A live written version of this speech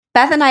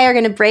Beth and I are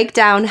going to break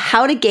down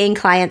how to gain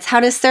clients, how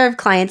to serve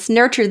clients,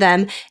 nurture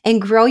them, and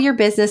grow your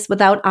business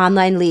without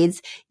online leads.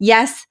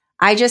 Yes,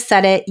 I just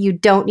said it. You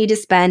don't need to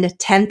spend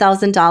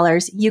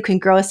 $10,000. You can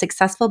grow a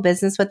successful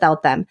business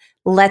without them.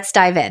 Let's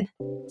dive in.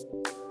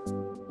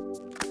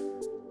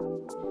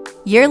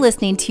 You're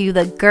listening to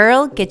the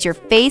Girl Get Your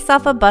Face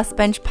Off a Bus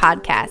Bench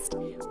podcast,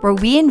 where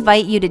we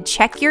invite you to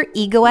check your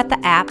ego at the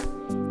app,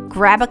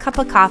 grab a cup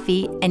of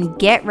coffee, and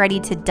get ready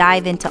to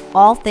dive into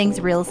all things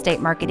real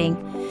estate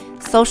marketing,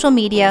 social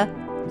media,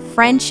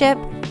 friendship,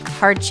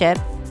 hardship,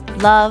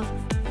 love,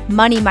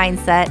 money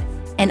mindset,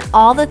 and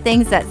all the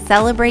things that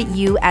celebrate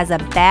you as a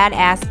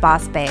badass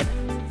boss babe.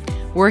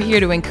 We're here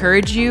to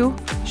encourage you,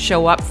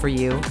 show up for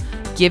you,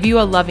 give you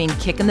a loving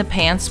kick in the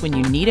pants when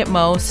you need it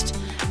most,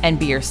 and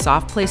be your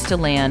soft place to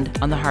land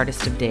on the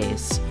hardest of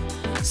days.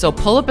 So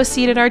pull up a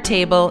seat at our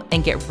table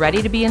and get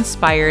ready to be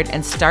inspired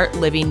and start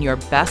living your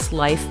best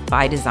life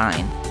by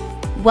design.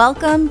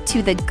 Welcome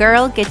to the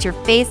Girl Get Your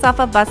Face Off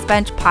a Bus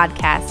Bench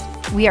podcast.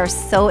 We are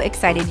so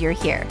excited you're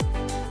here.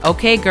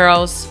 Okay,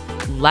 girls,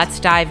 let's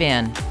dive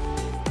in.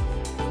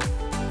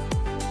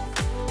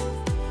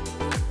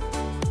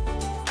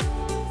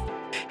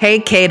 Hey,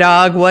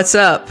 K-Dog, what's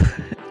up?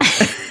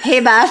 Hey,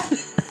 Beth.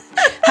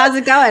 How's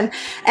it going?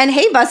 And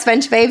hey, Bus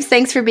Bench babes,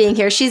 thanks for being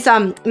here. She's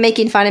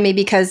making fun of me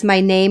because my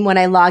name when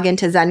I log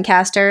into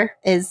Zencaster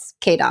is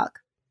K-Dog.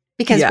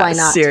 Because why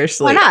not?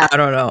 Seriously. Why not?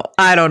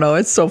 I don't know.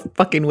 It's so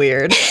fucking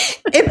weird.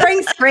 It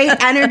brings great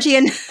energy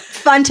and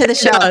fun to the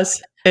show.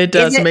 It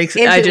does. I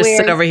just weird?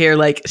 sit over here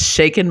like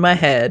shaking my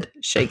head.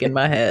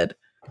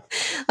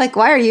 Like,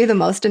 why are you the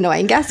most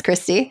annoying guest,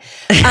 Christy?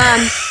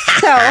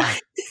 So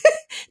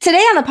today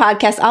on the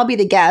podcast, I'll be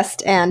the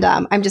guest, and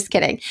I'm just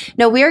kidding.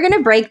 No, we are going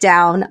to break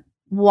down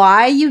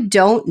why you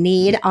don't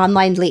need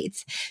online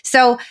leads.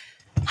 So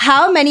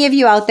how many of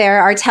you out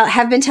there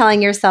have been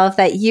telling yourself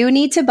that you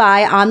need to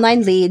buy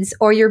online leads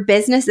or your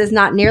business is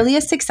not nearly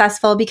as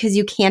successful because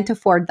you can't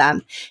afford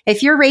them?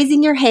 If you're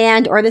raising your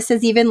hand or this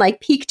has even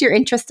like piqued your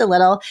interest a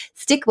little,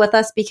 stick with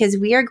us because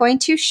we are going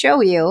to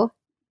show you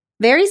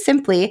very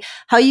simply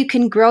how you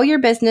can grow your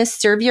business,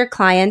 serve your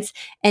clients,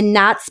 and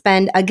not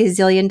spend a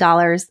gazillion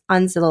dollars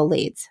on Zillow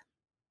leads.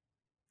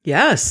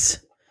 Yes.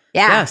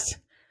 Yeah. Yes.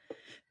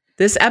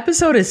 This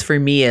episode is for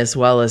me as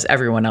well as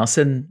everyone else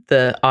in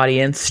the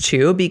audience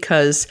too,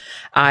 because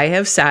I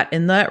have sat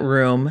in that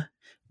room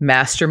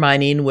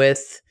masterminding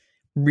with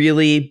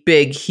really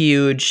big,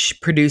 huge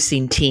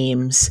producing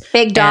teams.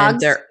 Big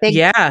dogs.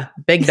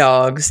 Big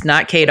dogs,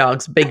 not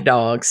K-dogs, big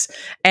dogs.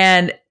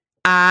 And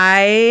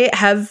I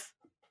have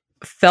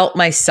felt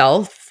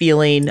myself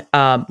feeling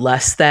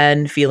less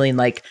than, feeling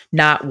like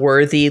not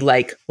worthy,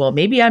 like, well,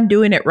 maybe I'm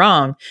doing it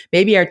wrong.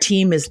 Maybe our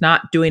team is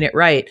not doing it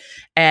right.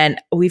 And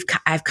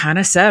I've kind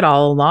of said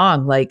all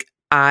along, like,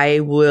 I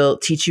will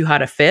teach you how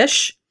to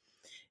fish.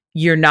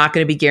 You're not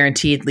going to be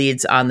guaranteed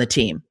leads on the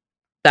team.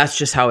 That's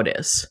just how it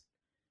is.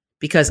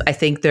 Because I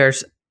think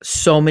there's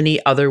so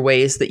many other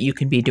ways that you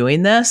can be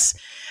doing this.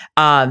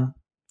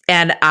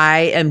 And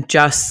I am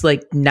just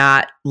like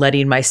not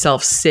letting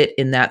myself sit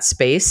in that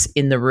space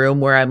in the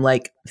room where I'm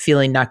like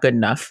feeling not good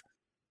enough.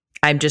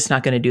 I'm just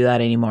not going to do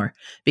that anymore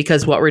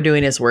because what we're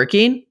doing is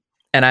working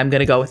and I'm going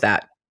to go with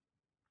that.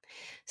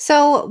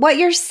 So what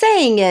you're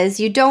saying is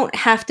you don't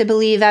have to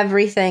believe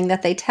everything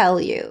that they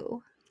tell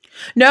you.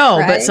 No,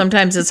 right? But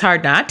sometimes it's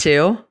hard not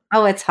to.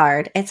 Oh, it's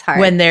hard. It's hard.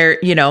 When they're,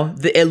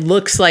 it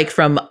looks like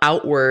from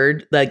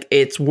outward, like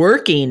it's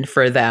working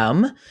for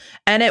them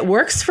and it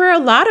works for a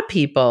lot of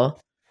people.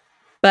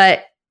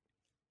 But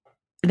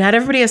not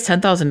everybody has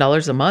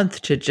 $10,000 a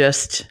month to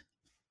just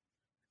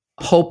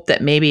hope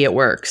that maybe it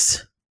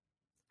works.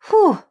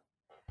 Whew.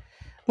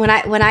 When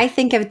I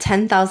think of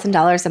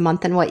 $10,000 a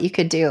month and what you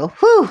could do,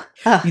 whew.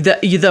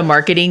 The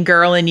marketing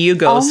girl in you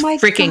goes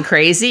freaking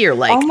crazy. You're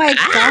like, oh my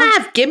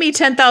God. Give me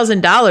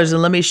 $10,000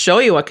 and let me show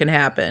you what can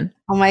happen.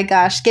 Oh my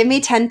gosh. Give me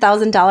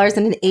 $10,000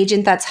 and an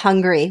agent that's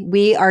hungry.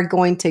 We are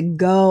going to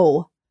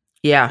go.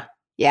 Yeah.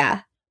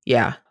 Yeah.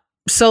 Yeah.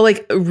 So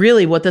like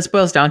really what this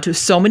boils down to,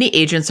 so many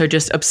agents are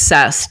just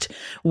obsessed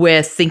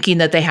with thinking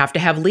that they have to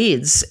have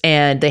leads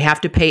and they have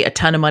to pay a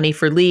ton of money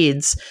for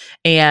leads.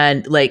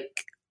 And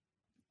like,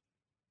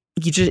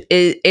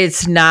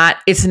 it's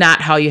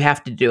not how you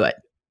have to do it.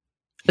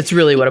 It's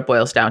really what it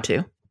boils down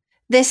to.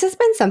 This has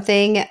been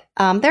something,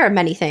 there are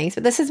many things,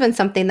 but this has been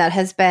something that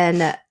has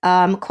been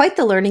quite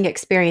the learning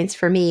experience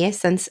for me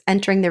since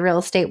entering the real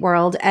estate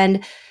world.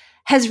 And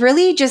has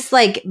really just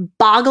like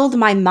boggled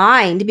my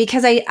mind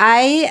because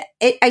I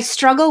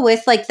struggle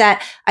with like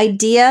that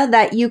idea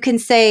that you can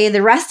say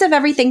the rest of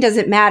everything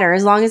doesn't matter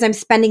as long as I'm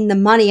spending the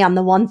money on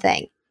the one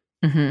thing.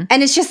 Mm-hmm.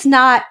 And it's just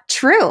not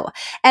true.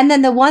 And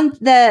then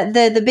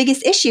the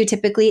biggest issue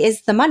typically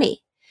is the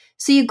money.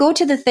 So you go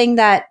to the thing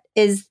that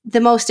is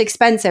the most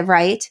expensive,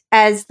 right?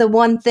 As the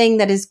one thing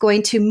that is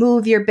going to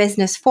move your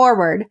business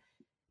forward.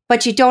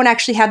 But you don't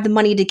actually have the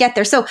money to get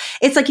there. So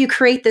it's like you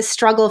create this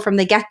struggle from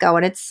the get-go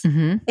and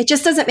it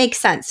just doesn't make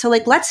sense. So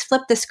like, let's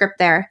flip the script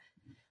there.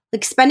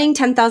 Like spending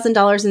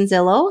 $10,000 in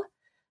Zillow.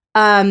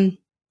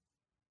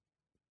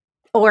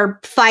 or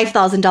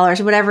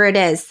 $5,000, whatever it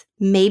is,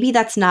 maybe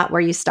that's not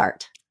where you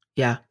start.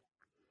 Yeah.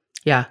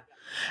 Yeah.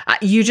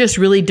 You just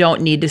really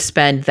don't need to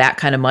spend that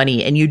kind of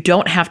money, and you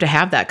don't have to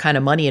have that kind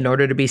of money in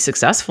order to be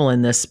successful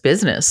in this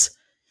business.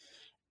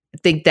 I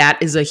think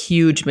that is a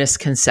huge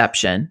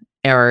misconception.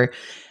 Or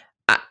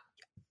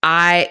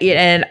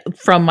and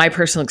from my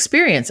personal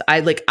experience,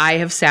 I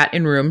have sat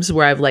in rooms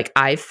where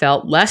I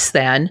felt less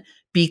than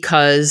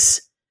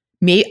because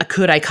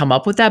could I come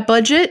up with that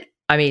budget?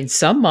 I mean,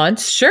 some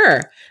months,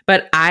 sure,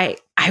 but I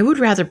would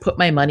rather put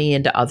my money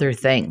into other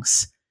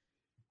things.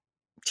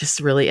 Just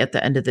really at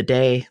the end of the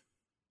day.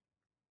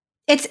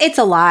 It's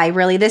a lie,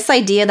 really. This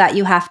idea that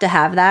you have to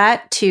have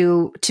that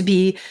to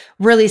be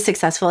really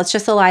successful. It's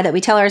just a lie that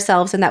we tell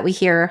ourselves and that we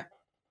hear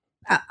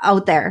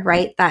out there,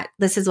 right? That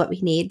this is what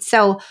we need.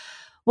 So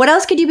what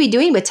else could you be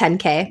doing with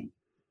 10K?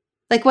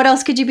 Like, what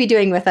else could you be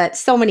doing with it?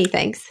 So many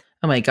things.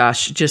 Oh my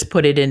gosh, just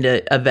put it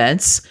into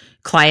events,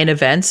 client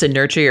events, and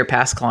nurture your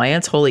past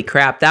clients. Holy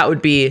crap. That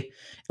would be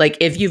like,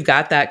 if you've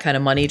got that kind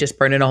of money just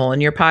burning a hole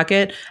in your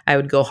pocket, I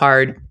would go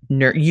hard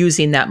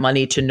using that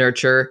money to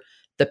nurture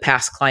the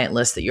past client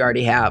list that you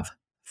already have,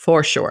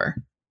 for sure.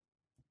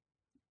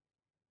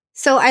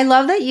 So I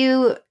love that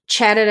you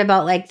chatted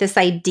about like this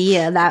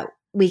idea that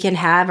we can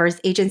have, or as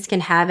agents can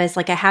have, is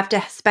like, I have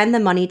to spend the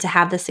money to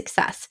have the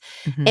success.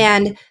 Mm-hmm.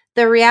 And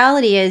the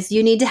reality is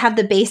you need to have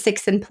the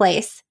basics in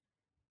place.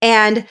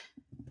 And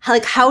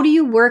like, how do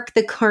you work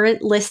the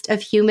current list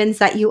of humans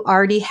that you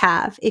already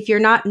have? If you're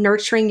not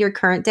nurturing your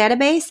current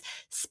database,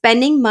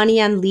 spending money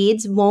on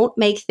leads won't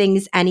make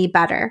things any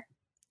better.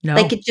 No.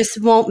 Like, it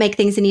just won't make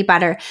things any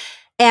better.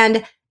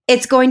 And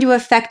it's going to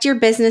affect your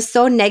business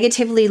so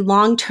negatively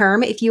long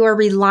term if you are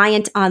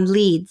reliant on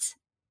leads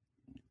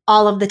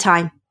all of the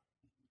time.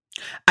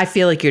 I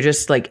feel like you're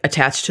just like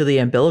attached to the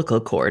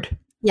umbilical cord.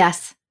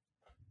 Yes.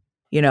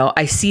 You know,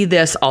 I see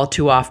this all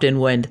too often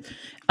when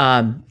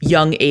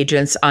young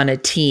agents on a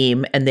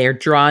team, and they're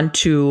drawn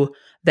to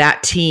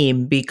that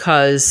team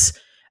because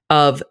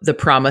of the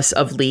promise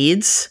of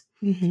leads.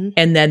 Mm-hmm.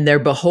 And then they're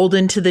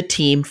beholden to the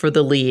team for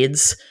the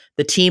leads.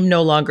 The team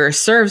no longer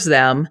serves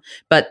them,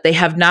 but they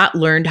have not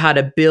learned how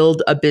to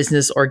build a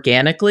business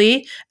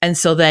organically. And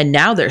so then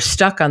now they're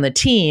stuck on the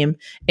team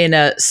in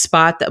a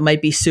spot that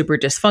might be super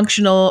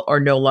dysfunctional or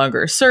no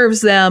longer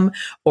serves them,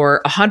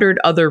 or 100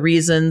 other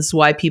reasons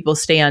why people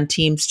stay on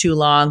teams too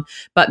long.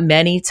 But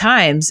many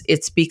times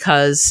it's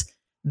because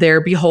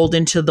they're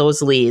beholden to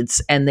those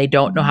leads and they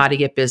don't know how to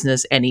get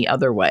business any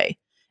other way.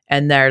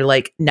 And they're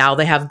like, now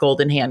they have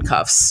golden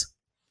handcuffs.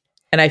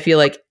 And I feel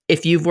like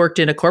if you've worked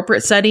in a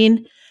corporate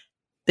setting,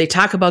 they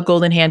talk about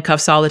golden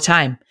handcuffs all the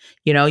time.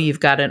 You know, you've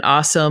got an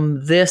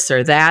awesome this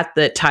or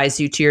that ties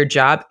you to your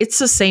job. It's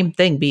the same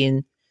thing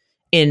being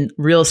in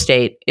real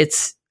estate.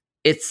 It's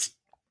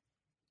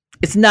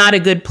not a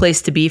good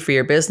place to be for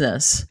your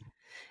business.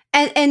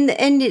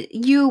 And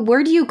you,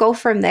 where do you go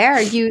from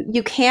there?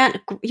 You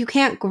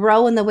can't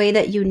grow in the way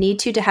that you need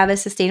to have a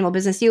sustainable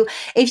business.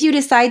 If you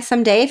decide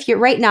someday, if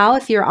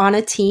you're on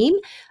a team,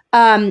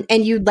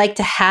 and you'd like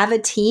to have a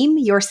team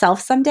yourself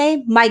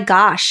someday, my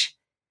gosh,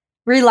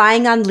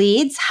 relying on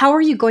leads, how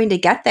are you going to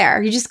get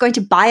there? You're just going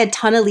to buy a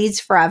ton of leads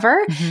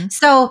forever. Mm-hmm.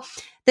 So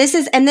this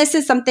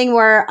is something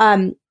where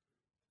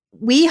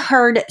we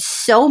heard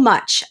so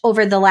much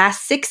over the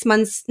last 6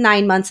 months,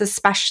 9 months,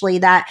 especially,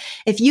 that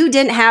if you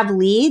didn't have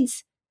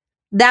leads,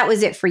 that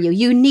was it for you.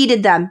 You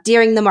needed them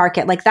during the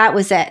market. Like, that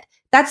was it.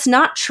 That's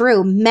not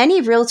true.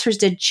 Many realtors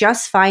did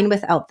just fine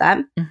without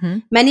them. Mm-hmm.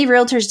 Many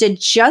realtors did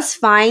just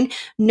fine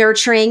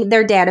nurturing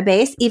their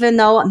database, even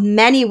though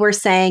many were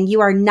saying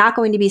you are not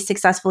going to be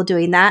successful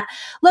doing that.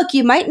 Look,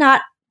 you might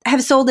not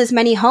have sold as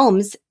many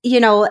homes,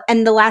 in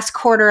the last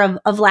quarter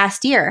of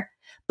last year.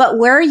 But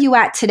where are you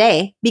at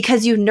today?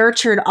 Because you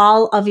nurtured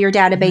all of your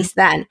database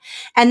then.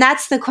 And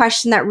that's the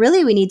question that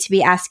really we need to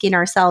be asking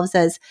ourselves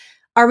is,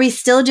 are we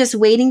still just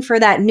waiting for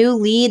that new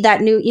lead,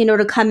 that new,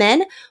 to come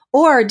in?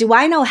 Or do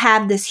I now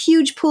have this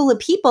huge pool of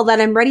people that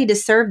I'm ready to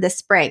serve this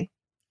spring?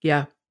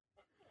 Yeah.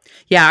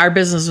 Yeah, our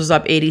business was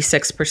up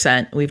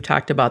 86%. We've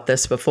talked about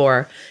this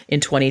before in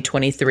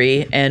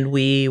 2023, and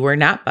we were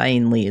not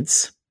buying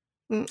leads.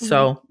 Mm-hmm.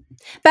 So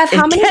Beth,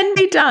 can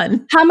be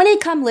done. How many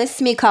come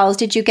list me calls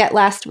did you get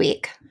last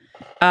week?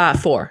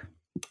 4.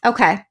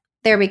 Okay,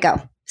 there we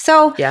go.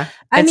 So yeah,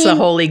 it's the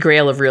holy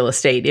grail of real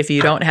estate. If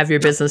you don't have your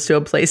business to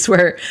a place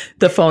where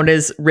the phone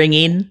is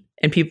ringing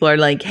and people are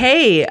like,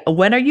 hey,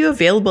 when are you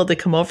available to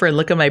come over and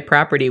look at my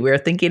property? We're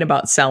thinking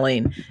about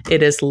selling.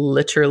 It is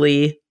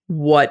literally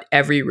what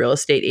every real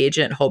estate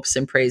agent hopes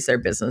and prays their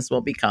business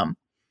will become.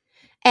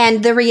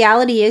 And the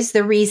reality is,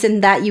 the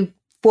reason that you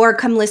 4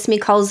 come list me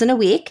calls in a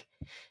week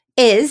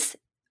is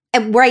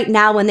right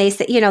now when they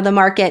say, the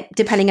market,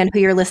 depending on who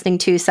you're listening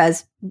to,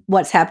 says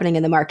what's happening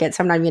in the market.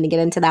 So I'm not even going to get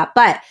into that.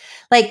 But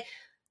like,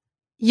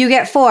 you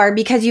get 4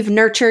 because you've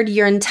nurtured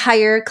your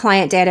entire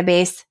client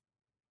database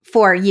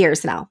for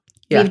years now.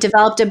 Yeah. We've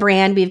developed a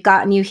brand. We've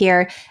gotten you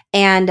here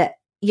and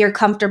you're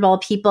comfortable.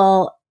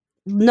 People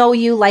know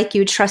you, like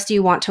you, trust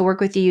you, want to work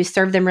with you. You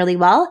serve them really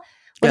well.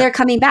 Well, Yep. they're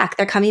coming back.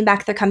 They're coming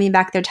back. They're coming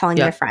back. They're telling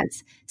their Yep.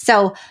 friends.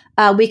 So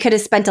we could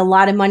have spent a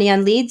lot of money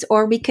on leads,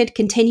 or we could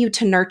continue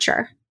to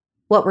nurture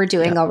what we're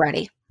doing Yep.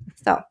 already.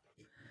 So,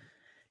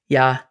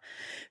 Yeah.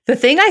 The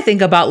thing I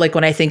think about, like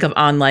when I think of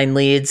online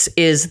leads,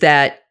 is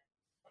that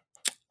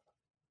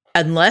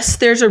unless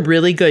there's a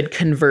really good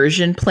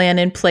conversion plan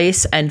in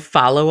place and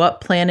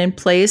follow-up plan in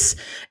place,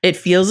 it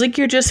feels like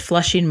you're just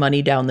flushing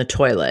money down the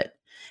toilet.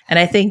 And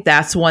I think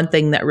that's one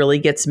thing that really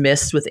gets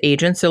missed with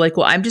agents. They're like,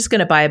 well, I'm just going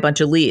to buy a bunch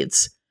of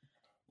leads.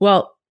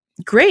 Well,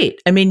 great.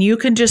 I mean, you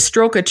can just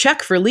stroke a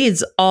check for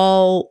leads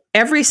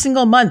every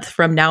single month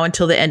from now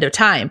until the end of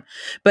time.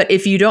 But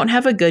if you don't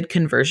have a good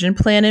conversion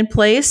plan in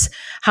place,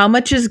 how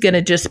much is going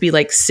to just be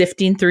like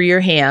sifting through your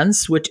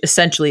hands, which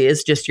essentially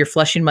is just you're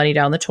flushing money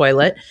down the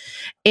toilet.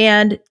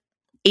 And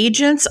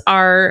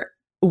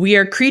we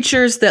are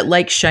creatures that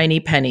like shiny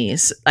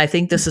pennies. I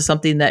think this is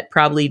something that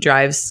probably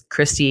drives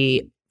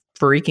Christy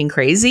freaking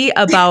crazy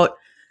about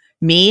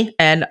me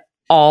and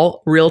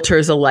all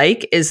realtors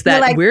alike, is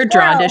that like, we're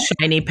drawn to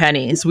shiny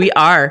pennies. We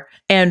are.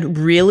 And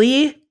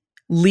really,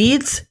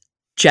 leads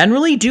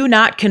generally do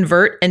not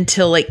convert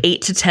until like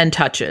 8 to 10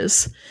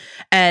 touches.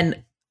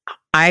 And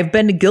I've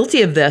been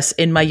guilty of this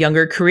in my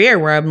younger career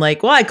where I'm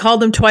like, well, I called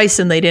them twice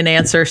and they didn't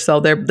answer, so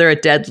they're a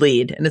dead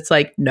lead. And it's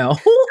like, no,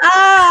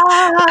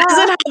 that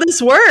isn't how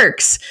this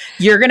works.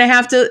 You're going to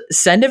have to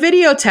send a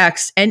video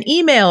text and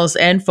emails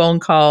and phone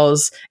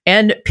calls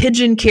and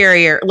pigeon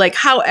carrier, like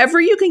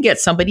however you can get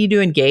somebody to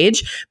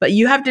engage. But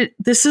you have to,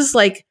 this is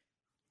like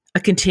a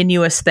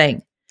continuous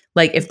thing.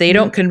 Like if they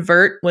don't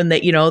convert when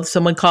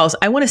someone calls,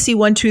 I want to see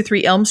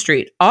 123 Elm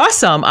Street.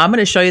 Awesome. I'm going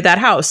to show you that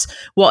house.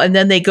 Well, and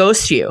then they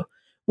ghost you.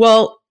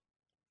 Well,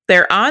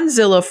 they're on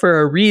Zillow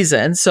for a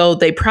reason, so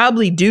they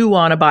probably do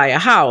want to buy a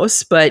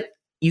house, but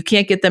you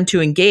can't get them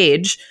to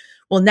engage.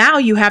 Well, now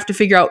you have to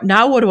figure out,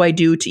 now what do I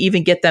do to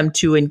even get them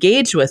to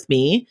engage with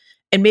me?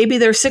 And maybe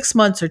they're 6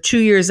 months or 2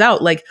 years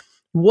out. Like,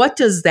 what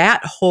does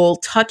that whole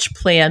touch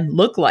plan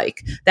look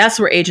like? That's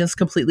where agents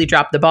completely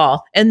drop the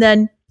ball. And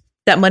then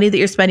that money that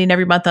you're spending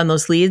every month on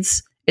those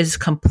leads is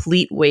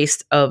complete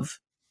waste of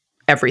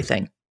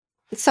everything.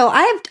 So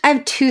I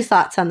have two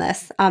thoughts on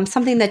this.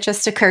 Something that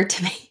just occurred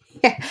to me.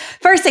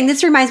 First thing,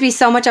 this reminds me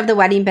so much of the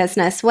wedding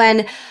business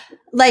when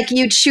like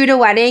you'd shoot a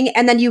wedding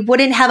and then you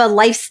wouldn't have a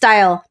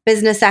lifestyle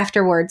business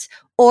afterwards.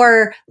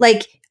 Or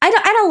like, I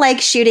don't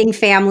like shooting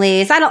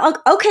families.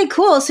 Okay,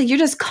 cool. So you're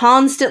just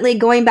constantly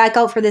going back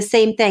out for the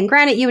same thing.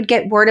 Granted, you would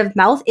get word of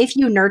mouth if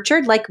you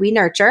nurtured like we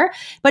nurture.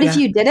 But if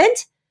you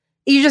didn't,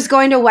 you're just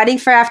going to wedding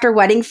fair after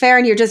wedding fair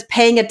and you're just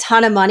paying a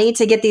ton of money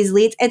to get these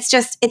leads.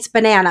 It's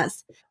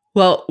bananas.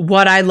 Well,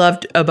 what I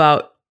loved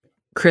about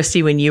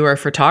Christy, when you were a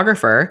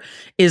photographer,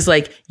 is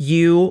like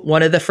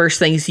one of the first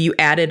things you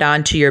added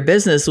on to your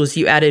business was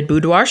you added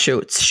boudoir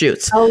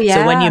shoots. Oh, yeah.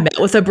 So when you met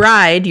with a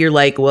bride, you're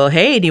like, well,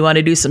 hey, do you want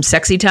to do some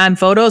sexy time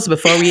photos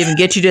before we even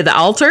get you to the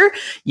altar?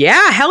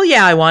 Yeah, hell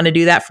yeah, I want to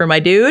do that for my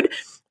dude.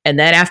 And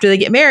then after they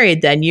get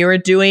married, then you were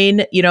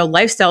doing,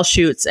 lifestyle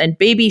shoots and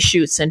baby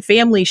shoots and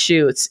family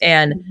shoots.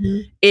 And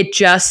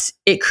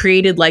it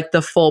created like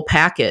the full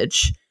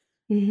package.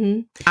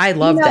 Mm-hmm. I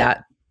love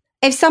that.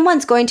 If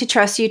someone's going to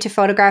trust you to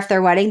photograph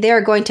their wedding, they are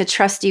going to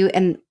trust you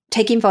in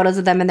taking photos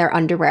of them in their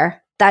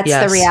underwear. That's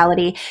the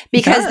reality,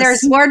 because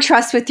there's more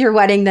trust with your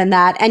wedding than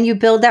that. And you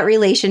build that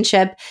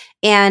relationship.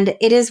 And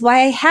it is why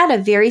I had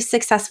a very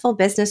successful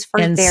business for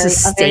and a very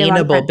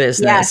sustainable long time.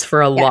 business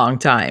for a long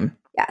time.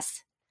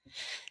 Yes.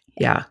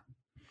 Yeah.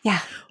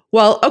 Yeah.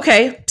 Well,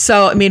 okay.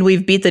 So, I mean,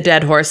 we've beat the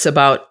dead horse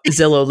about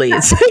Zillow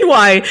leads and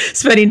why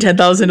spending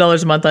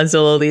 $10,000 a month on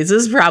Zillow leads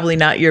is probably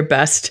not your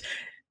best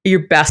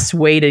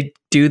way to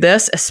do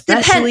this,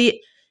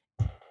 especially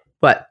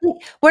what?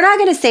 We're not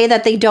going to say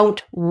that they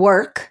don't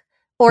work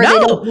or they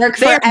don't work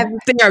for everyone.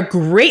 They are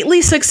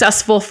greatly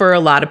successful for a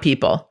lot of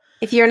people.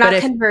 If you're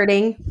not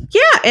converting.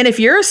 Yeah. And if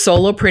you're a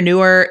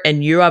solopreneur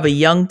and you have a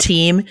young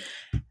team,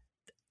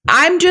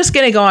 I'm just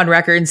going to go on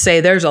record and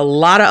say there's a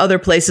lot of other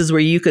places where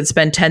you could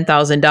spend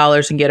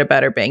 $10,000 and get a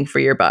better bang for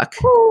your buck.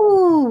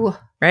 Ooh.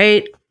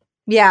 Right?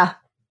 Yeah.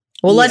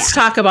 Well, let's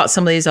talk about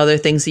some of these other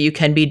things that you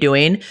can be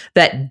doing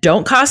that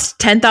don't cost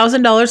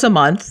 $10,000 a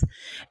month.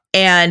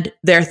 And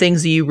they're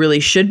things that you really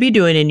should be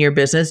doing in your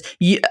business.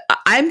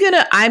 I'm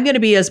gonna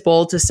be as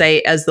bold to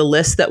say as the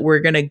list that we're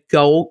gonna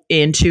go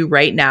into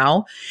right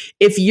now.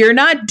 If you're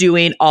not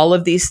doing all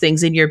of these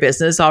things in your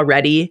business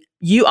already,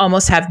 you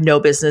almost have no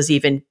business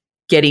even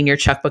getting your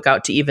checkbook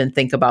out to even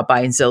think about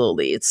buying Zillow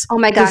leads. Oh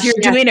my gosh. Because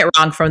you're doing it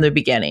wrong from the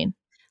beginning.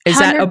 Is 100%.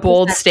 That a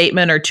bold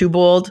statement or too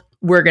bold?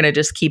 We're gonna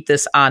just keep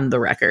this on the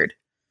record.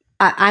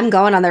 I'm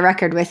going on the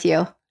record with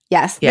you.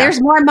 Yes. Yeah. There's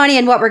more money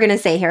in what we're going to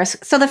say here.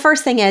 So the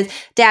first thing is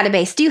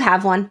database. Do you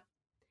have one?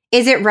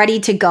 Is it ready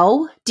to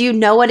go? Do you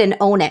know it and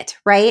own it?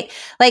 Right?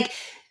 Like,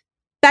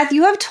 Beth,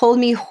 you have told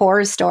me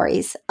horror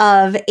stories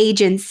of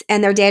agents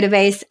and their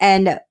database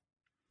and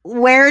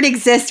where it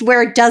exists,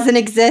 where it doesn't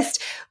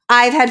exist.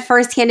 I've had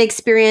firsthand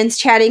experience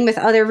chatting with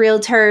other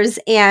realtors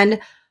and,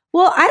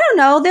 well, I don't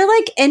know. They're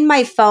like in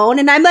my phone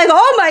and I'm like,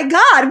 oh my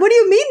God, what do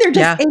you mean they're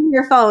just in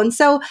your phone?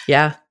 So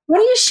What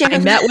do you share? I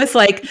met with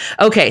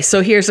okay,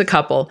 so here's a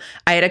couple.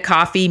 I had a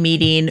coffee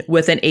meeting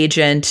with an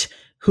agent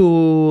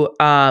who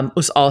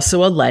was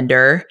also a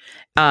lender,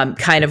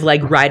 kind of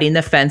like riding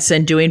the fence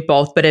and doing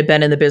both, but had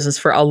been in the business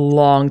for a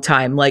long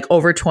time, like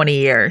over 20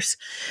 years.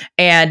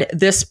 And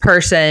this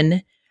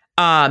person,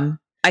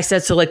 I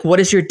said, so like, what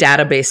does your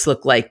database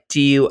look like? Do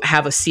you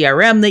have a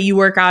CRM that you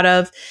work out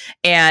of?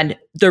 And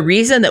the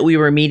reason that we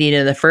were meeting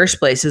in the first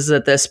place is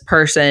that this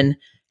person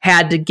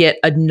had to get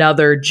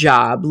another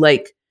job.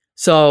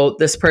 So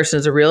this person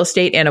is a real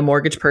estate and a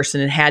mortgage person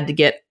and had to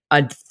get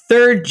a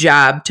third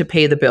job to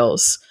pay the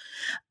bills.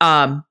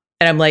 And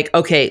I'm like,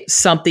 okay,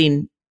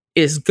 something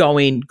is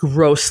going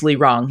grossly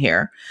wrong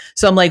here.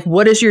 So I'm like,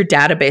 what does your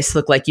database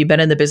look like? You've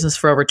been in the business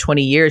for over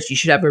 20 years. You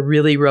should have a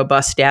really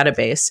robust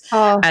database.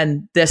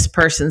 And this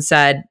person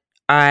said,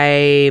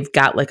 I've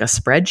got like a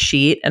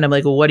spreadsheet. And I'm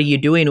like, well, what are you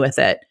doing with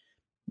it?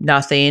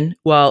 Nothing.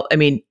 Well, I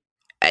mean,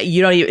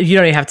 you don't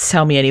even have to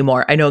tell me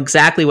anymore. I know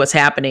exactly what's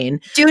happening.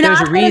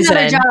 There's a reason.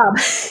 Another job.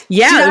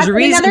 Yeah, there's a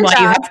reason why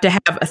you have to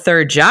have a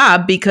third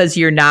job, because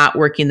you're not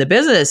working the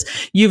business.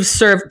 You've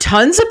served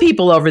tons of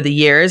people over the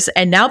years,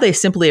 and now they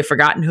simply have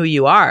forgotten who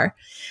you are.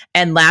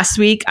 And last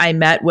week, I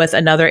met with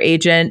another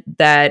agent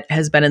that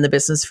has been in the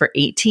business for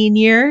 18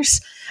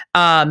 years.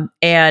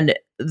 And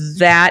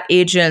that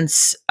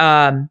agent's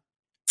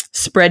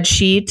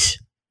spreadsheet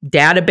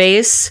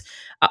database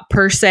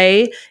per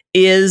se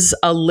is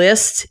a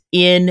list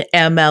in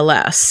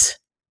MLS.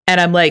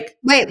 And I'm like,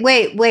 wait.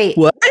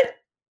 What? Is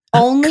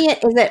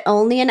it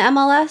only in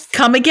MLS?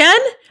 Come again?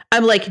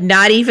 I'm like,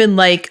 not even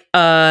like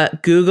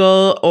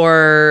Google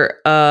or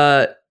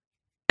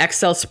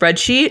Excel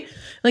spreadsheet.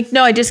 Like,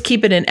 no, I just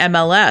keep it in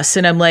MLS.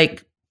 And I'm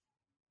like,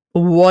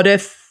 what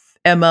if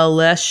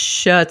MLS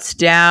shuts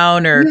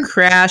down or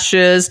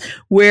crashes?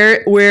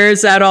 Where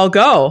does that all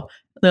go?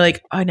 They're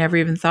like, I never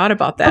even thought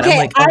about that. Okay, I'm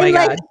like, oh my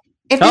God.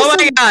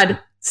 God.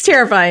 It's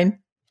terrifying.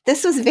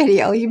 This was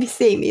video. You'd be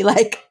seeing me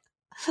like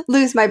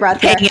lose my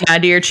breath. Hanging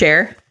onto your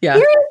chair. Yeah.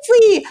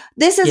 Seriously.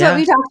 This is what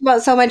we talked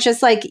about so much.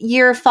 Just like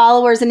your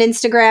followers and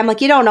Instagram,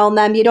 like you don't own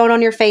them. You don't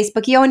own your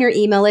Facebook. You own your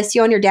email list.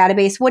 You own your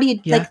database. What do you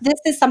like? This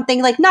is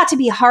something like, not to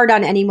be hard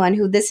on anyone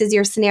who this is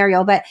your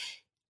scenario, but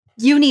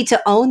you need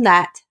to own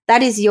that.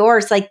 That is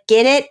yours. Like,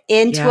 get it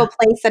into a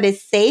place that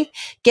is safe,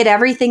 get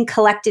everything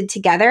collected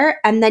together.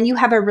 And then you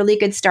have a really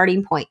good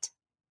starting point.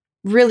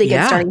 Really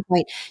good starting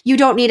point. You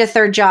don't need a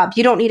third job.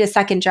 You don't need a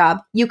second job.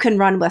 You can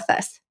run with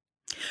this.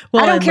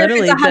 Well, I don't care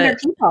if it's 100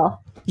 people.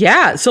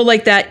 Yeah. So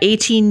like that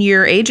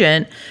 18-year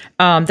agent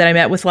that I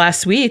met with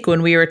last week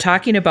when we were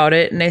talking about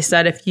it, and I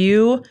said,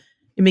 you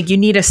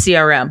need a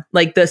CRM.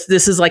 Like this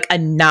is like a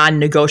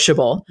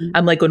non-negotiable. Mm-hmm.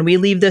 I'm like, when we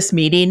leave this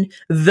meeting,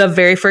 the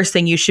very first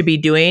thing you should be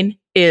doing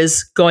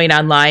is going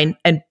online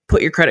and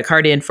put your credit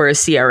card in for a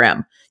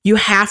CRM. You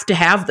have to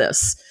have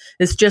this.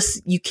 It's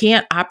just, you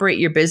can't operate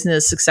your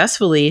business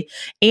successfully.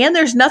 And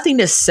there's nothing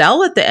to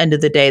sell at the end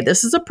of the day.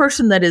 This is a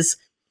person that is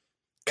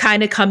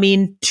kind of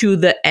coming to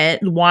the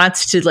end,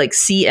 wants to like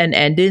see an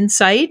end in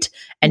sight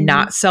and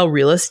not sell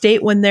real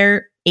estate when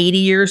they're 80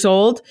 years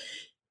old.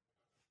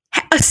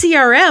 A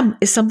CRM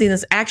is something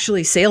that's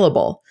actually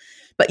saleable.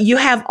 But you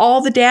have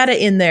all the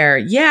data in there.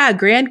 Yeah,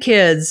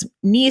 grandkids,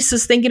 niece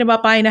is thinking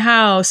about buying a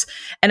house.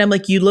 And I'm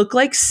like, you look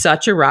like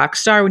such a rock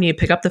star when you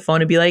pick up the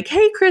phone and be like,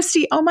 hey,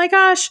 Christy, oh my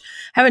gosh,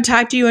 haven't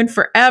talked to you in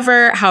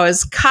forever. How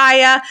is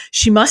Kaya?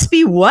 She must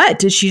be what?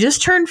 Did she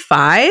just turn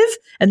 5?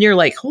 And you're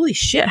like, holy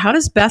shit, how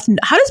does Beth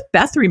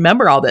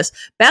remember all this?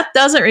 Beth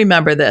doesn't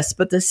remember this,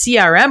 but the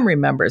CRM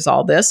remembers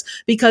all this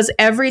because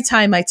every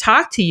time I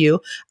talk to you,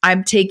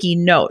 I'm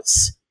taking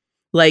notes.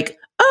 Like,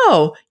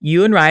 oh,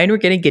 you and Ryan were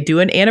going to do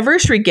an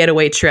anniversary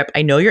getaway trip.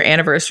 I know your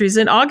anniversary is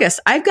in August.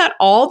 I've got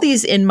all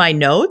these in my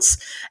notes.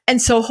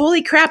 And so,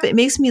 holy crap, it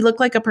makes me look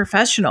like a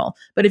professional.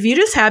 But if you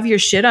just have your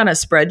shit on a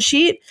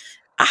spreadsheet,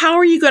 how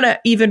are you going to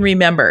even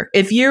remember?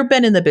 If you've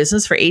been in the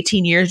business for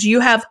 18 years,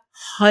 you have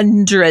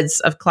hundreds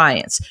of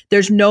clients.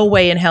 There's no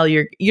way in hell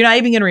you're not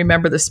even going to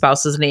remember the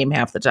spouse's name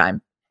half the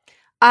time.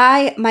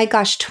 My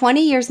gosh,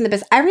 20 years in the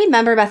business. I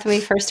remember, Beth, when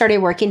we first started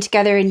working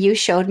together and you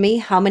showed me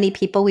how many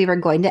people we were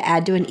going to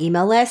add to an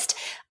email list.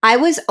 I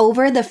was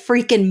over the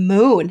freaking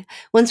moon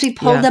once we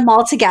pulled them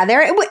all together.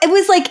 It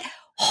was like,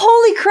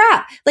 holy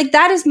crap. Like,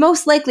 that is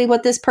most likely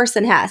what this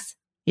person has.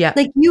 Yeah.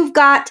 Like, you've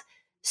got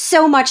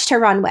so much to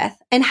run with.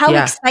 And how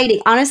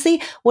exciting.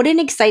 Honestly, what an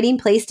exciting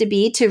place to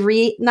be to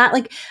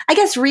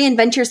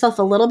reinvent yourself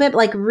a little bit,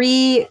 like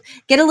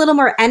get a little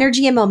more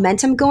energy and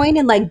momentum going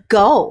and like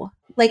go.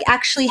 Like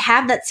actually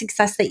have that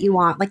success that you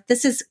want. Like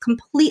this is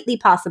completely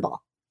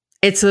possible.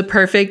 It's the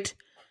perfect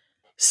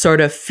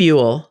sort of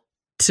fuel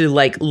to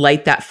like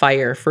light that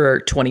fire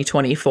for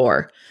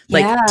 2024.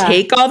 Like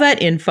take all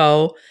that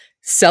info,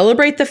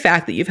 celebrate the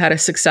fact that you've had a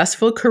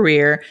successful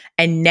career,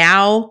 and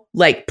now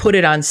like put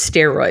it on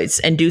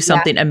steroids and do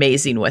something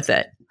amazing with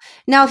it.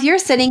 Now, if you're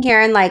sitting here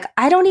and like,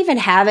 I don't even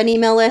have an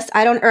email list,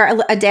 or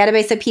a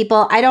database of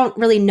people, I don't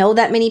really know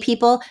that many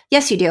people.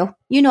 Yes, you do.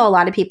 You know a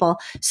lot of people.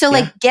 So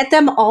like get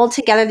them all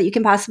together that you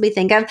can possibly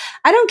think of.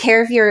 I don't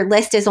care if your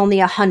list is only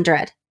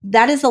 100.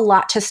 that is a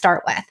lot to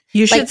start with.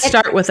 You should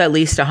start with at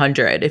least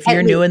 100. If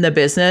you're new in the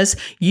business,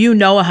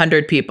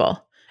 100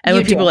 people. And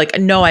when people are like,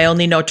 no, I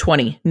only know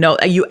 20. No,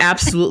 you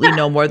absolutely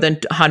know more than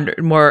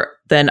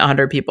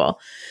 100 people.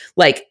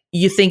 Like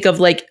you think of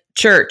like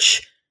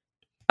church,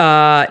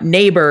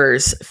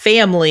 neighbors,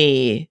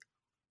 family,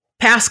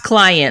 past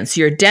clients,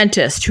 your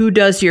dentist, who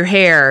does your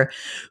hair,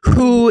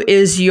 who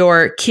is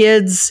your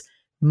kid's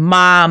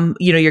mom,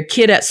 your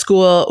kid at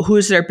school,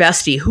 who's their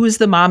bestie, who's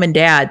the mom and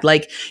dad.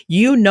 Like,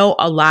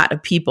 a lot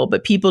of people,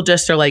 but people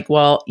just are like,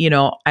 well,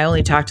 I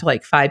only talk to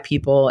like 5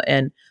 people,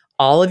 and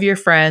all of your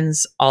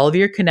friends, all of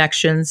your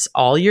connections,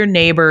 all your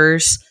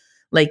neighbors,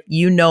 like,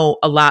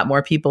 a lot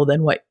more people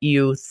than what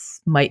you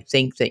might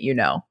think that you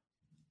know.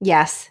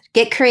 Yes.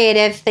 Get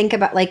creative. Think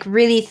about, like,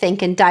 really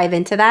think and dive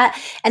into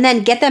that, and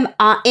then get them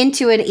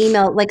into an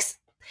email, like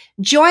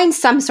join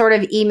some sort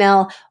of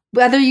email,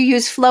 whether you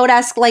use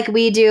Flowdesk like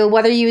we do,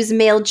 whether you use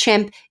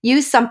MailChimp,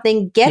 use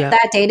something, get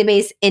that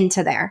database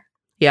into there.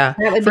 Yeah.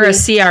 For a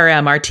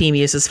CRM, our team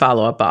uses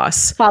Follow Up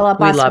Boss. We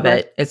love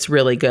it. It's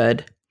really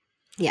good.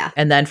 Yeah.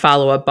 And then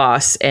Follow Up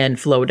Boss and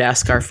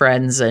Flowdesk are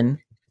friends, and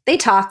they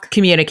talk,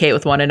 communicate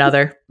with one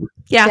another.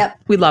 Yeah. Yep.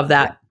 We love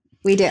that. Yep.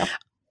 We do.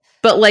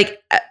 But like,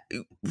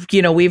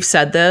 we've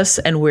said this,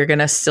 and we're going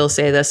to still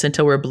say this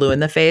until we're blue in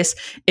the face.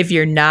 If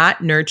you're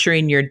not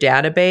nurturing your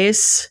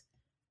database,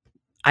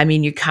 I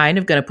mean, you're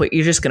just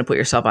going to put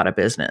yourself out of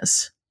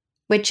business.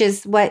 Which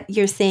is what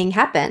you're seeing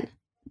happen.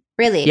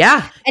 Really?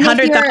 Yeah.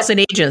 100,000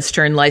 agents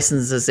turned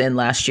licenses in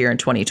last year in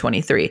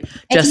 2023.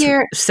 Just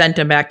sent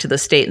them back to the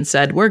state and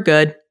said, we're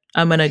good.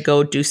 I'm going to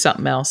go do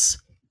something else.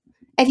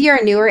 If you're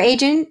a newer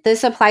agent,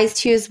 this applies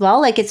to you as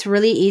well. Like, it's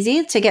really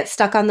easy to get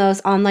stuck on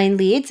those online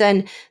leads.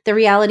 And the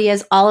reality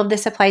is all of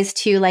this applies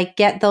to, like,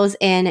 get those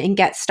in and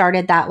get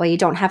started that way. You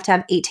don't have to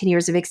have 18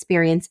 years of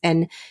experience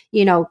and,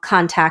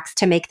 contacts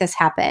to make this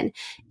happen.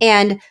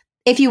 And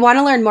if you want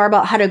to learn more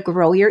about how to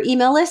grow your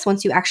email list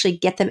once you actually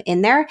get them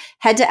in there,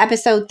 head to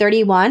episode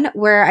 31,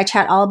 where I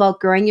chat all about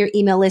growing your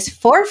email list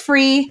for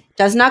free.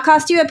 Does not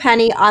cost you a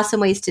penny. Awesome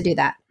ways to do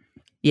that.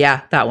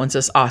 Yeah, that one's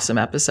this awesome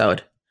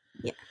episode.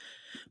 Yeah.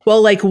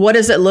 Well, like, what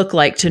does it look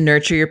like to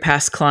nurture your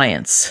past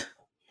clients?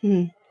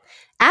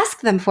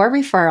 Ask them for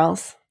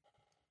referrals,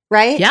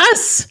 right?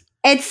 Yes.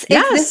 This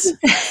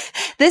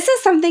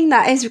is something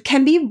that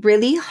can be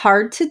really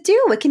hard to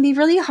do. It can be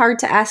really hard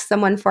to ask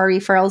someone for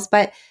referrals,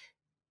 but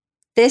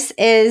this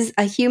is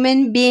a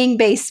human being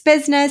based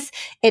business.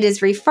 It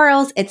is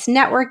referrals, it's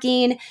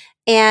networking,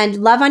 and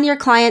love on your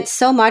clients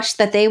so much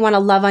that they want to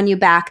love on you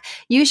back.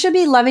 You should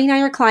be loving on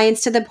your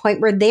clients to the point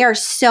where they are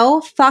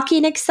so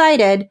fucking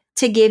excited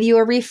to give you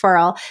a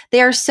referral.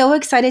 They are so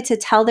excited to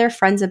tell their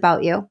friends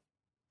about you.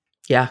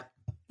 Yeah.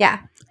 Yeah.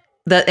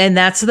 And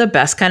that's the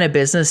best kind of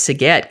business to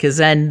get, because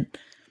then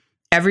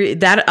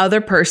that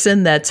other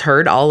person that's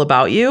heard all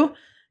about you,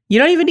 you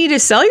don't even need to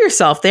sell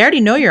yourself. They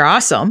already know you're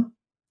awesome.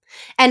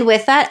 And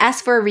with that,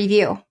 ask for a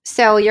review.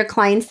 So your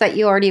clients that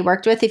you already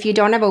worked with, if you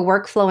don't have a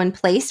workflow in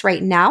place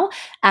right now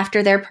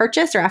after their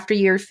purchase or after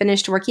you're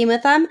finished working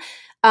with them,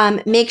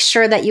 make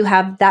sure that you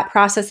have that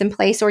process in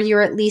place, or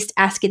you're at least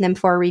asking them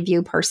for a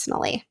review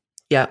personally.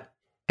 Yep.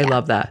 I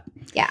love that.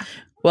 Yeah.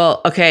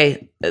 Well,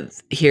 okay.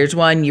 Here's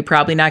one you're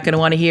probably not going to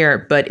want to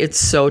hear, but it's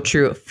so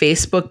true.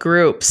 Facebook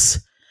groups.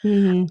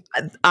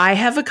 Mm-hmm. I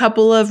have a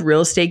couple of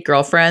real estate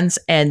girlfriends,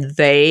 and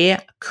they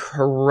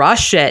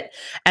crush it.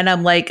 And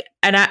I'm like,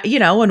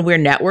 when we're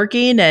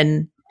networking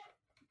and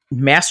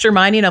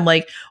masterminding, I'm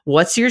like,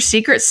 what's your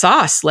secret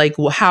sauce? Like,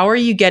 how are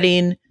you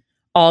getting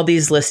all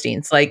these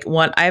listings? Like,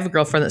 I have a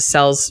girlfriend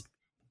that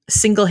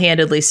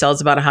single-handedly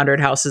sells about 100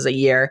 houses a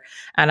year.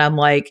 And I'm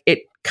like, it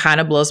kind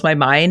of blows my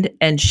mind.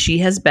 And she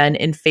has been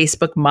in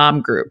Facebook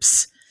mom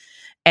groups.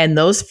 And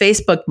those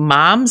Facebook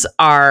moms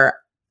are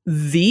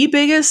the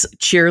biggest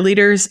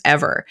cheerleaders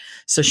ever.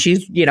 So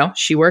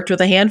she worked with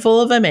a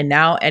handful of them, and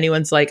now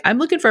anyone's like, I'm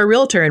looking for a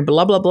realtor in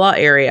blah, blah, blah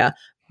area.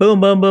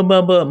 Boom, boom, boom,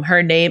 boom, boom.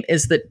 Her name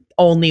is the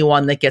only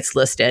one that gets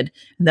listed.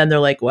 And then they're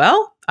like,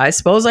 well, I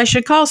suppose I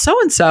should call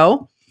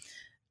so-and-so.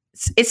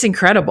 It's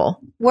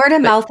incredible. Word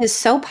of mouth is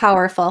so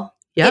powerful.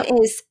 Yep.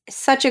 It is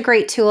such a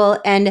great tool.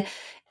 And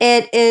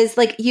it is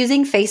like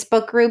using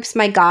Facebook groups.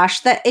 My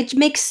gosh, that it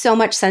makes so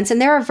much sense. And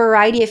there are a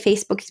variety of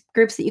Facebook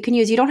groups that you can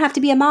use. You don't have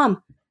to be a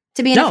mom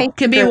to be in a Facebook group. It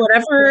can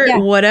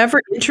be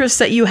whatever interests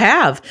that you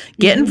have.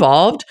 Get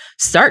involved,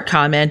 start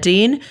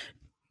commenting,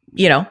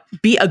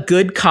 be a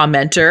good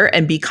commenter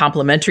and be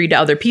complimentary to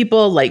other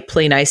people, like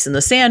play nice in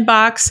the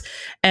sandbox.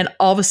 And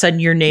all of a sudden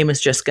your name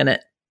is just going to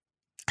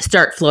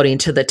start floating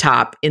to the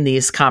top in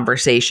these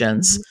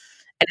conversations. Mm-hmm.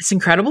 And it's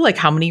incredible, like,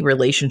 how many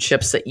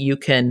relationships that you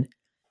can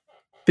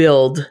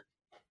build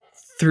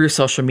through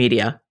social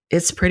media.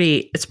 It's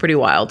pretty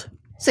wild.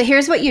 So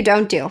here's what you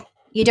don't do.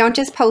 You don't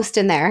just post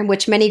in there,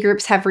 which many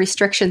groups have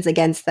restrictions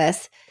against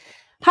this.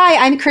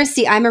 Hi, I'm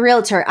Christy. I'm a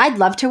realtor. I'd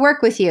love to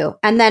work with you.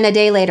 And then a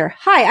day later,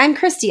 hi, I'm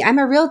Christy. I'm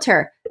a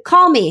realtor.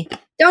 Call me.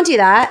 Don't do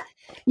that.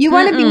 You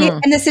want to be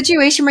in the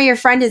situation where your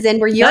friend is in,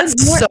 where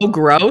That's so it's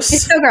gross.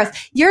 so gross.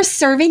 You're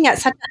serving at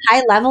such a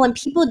high level, and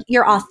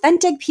you're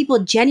authentic. People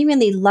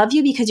genuinely love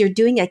you because you're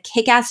doing a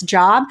kick-ass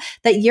job,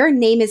 that your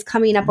name is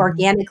coming up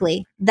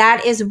organically.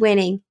 That is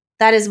winning.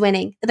 That is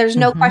winning. There's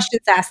no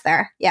questions asked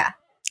there. Yeah.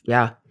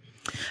 Yeah.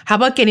 How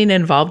about getting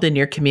involved in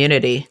your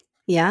community?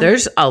 Yeah.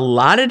 There's a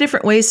lot of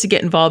different ways to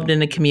get involved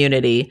in a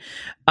community.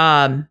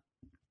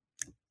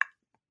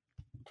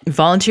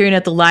 Volunteering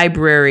at the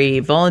library,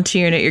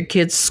 volunteering at your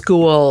kid's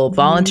school,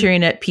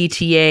 volunteering at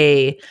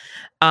PTA.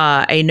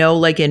 I know,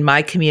 like in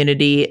my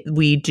community,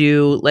 we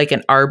do like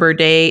an Arbor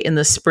Day in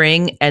the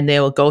spring, and they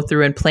will go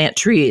through and plant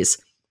trees.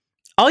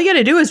 All you got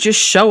to do is just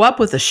show up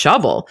with a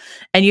shovel,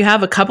 and you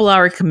have a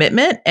couple-hour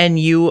commitment, and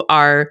you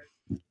are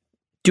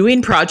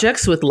doing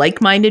projects with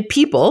like-minded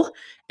people,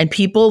 and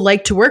people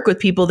like to work with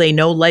people they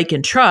know, like,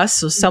 and trust.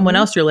 So someone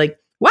else, you're like,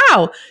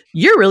 wow,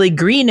 you're really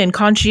green and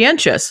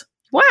conscientious.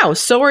 Wow,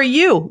 so are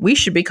you. We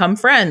should become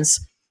friends.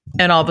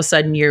 And all of a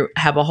sudden you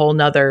have a whole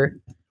nother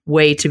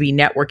way to be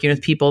networking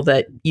with people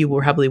that you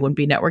probably wouldn't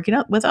be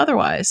networking with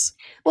otherwise.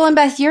 Well, and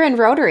Beth, you're in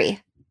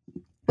Rotary,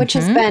 which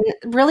has been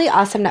really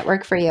awesome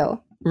network for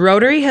you.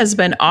 Rotary has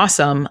been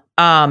awesome.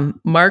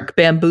 Mark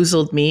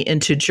bamboozled me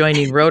into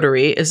joining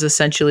Rotary is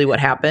essentially what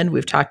happened.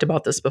 We've talked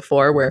about this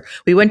before, where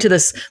we went to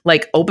this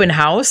like open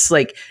house,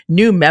 like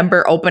new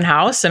member open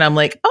house. And I'm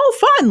like, oh,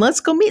 fun. Let's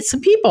go meet some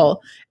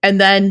people. And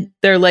then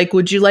they're like,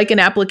 would you like an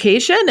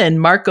application?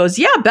 And Mark goes,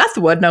 yeah, Beth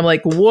would. And I'm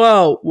like,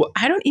 whoa,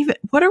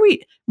 what are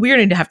we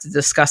going to have to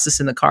discuss this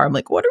in the car. I'm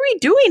like, what are we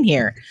doing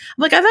here?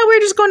 I'm like, I thought we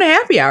were just going to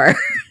happy hour.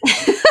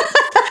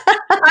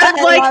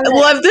 I'm like,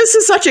 well, if this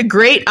is such a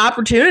great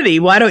opportunity,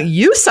 why don't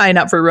you sign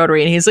up for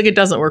Rotary? And he's like, it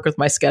doesn't work with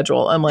my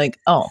schedule. I'm like,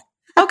 oh,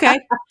 okay.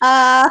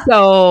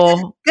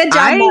 So good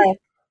job, Mark.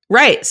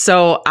 Right.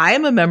 So I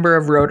am a member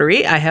of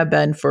Rotary. I have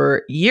been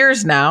for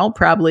years now,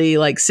 probably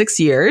like 6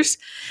 years.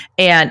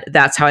 And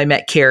that's how I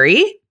met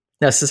Carrie.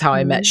 This is how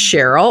I met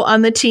Cheryl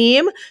on the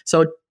team.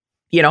 So,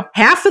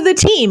 half of the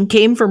team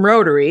came from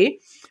Rotary.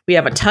 We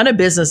have a ton of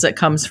business that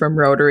comes from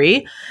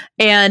Rotary.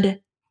 And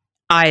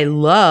I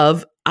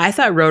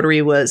thought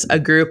Rotary was a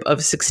group of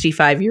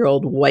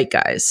 65-year-old white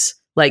guys.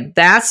 Like,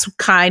 that's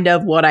kind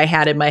of what I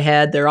had in my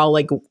head. They're all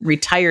like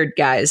retired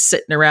guys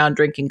sitting around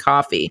drinking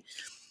coffee.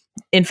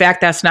 In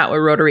fact, that's not what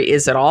Rotary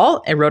is at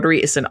all. And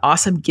Rotary is an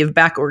awesome give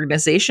back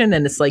organization.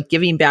 And it's like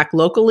giving back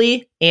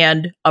locally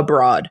and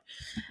abroad.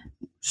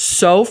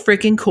 So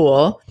freaking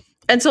cool.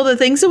 And so the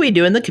things that we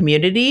do in the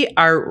community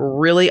are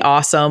really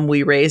awesome.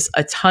 We raise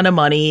a ton of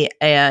money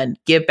and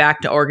give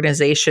back to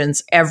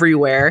organizations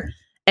everywhere.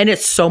 And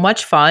it's so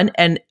much fun,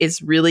 and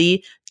it's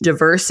really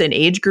diverse in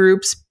age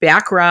groups,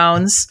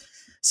 backgrounds.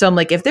 So I'm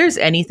like, if there's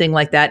anything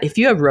like that, if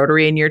you have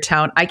Rotary in your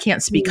town, I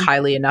can't speak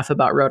highly enough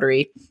about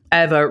Rotary. I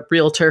have a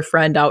realtor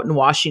friend out in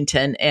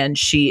Washington, and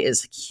she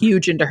is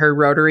huge into her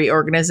Rotary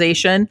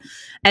organization.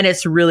 And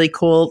it's really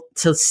cool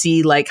to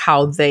see like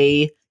how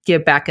they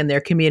give back in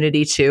their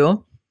community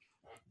too.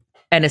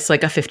 And it's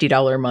like a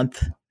 $50 a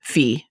month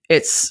fee.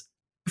 It's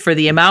for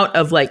the amount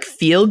of like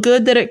feel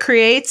good that it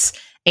creates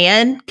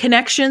and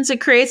connections it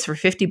creates for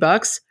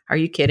 $50. Are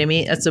you kidding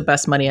me? That's the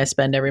best money I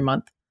spend every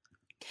month.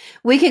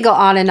 We could go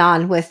on and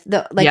on with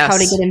how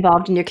to get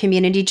involved in your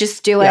community.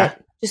 Just do it.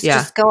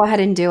 Just go ahead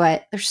and do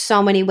it. There's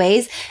so many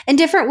ways, and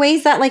different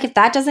ways that like, if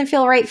that doesn't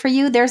feel right for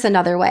you, there's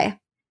another way.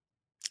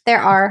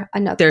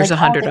 There's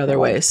 100 other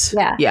ways.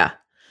 Yeah. Yeah.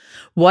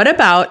 What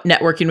about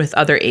networking with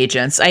other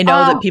agents? I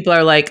know that people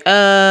are like,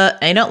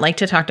 I don't like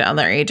to talk to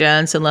other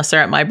agents unless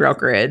they're at my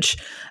brokerage.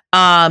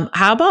 How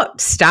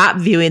about stop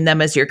viewing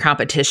them as your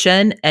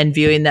competition and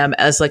viewing them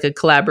as like a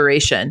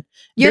collaboration?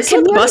 This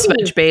is what Bus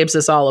Bench Babes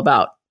is all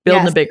about,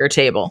 building a bigger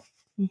table.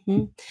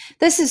 Mm-hmm.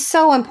 This is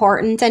so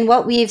important. And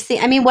what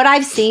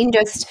I've seen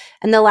just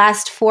in the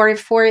last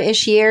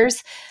four-ish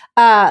years,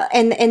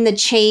 and the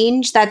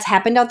change that's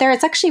happened out there,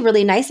 it's actually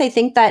really nice. I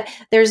think that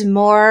there's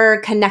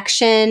more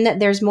connection,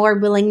 there's more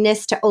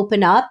willingness to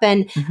open up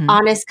and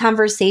honest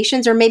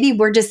conversations, or maybe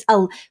we're just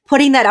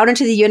putting that out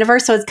into the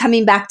universe, so it's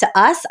coming back to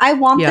us. I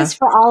want this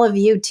for all of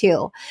you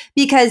too,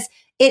 because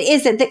it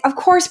isn't, of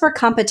course, we're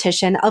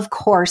competition. Of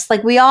course,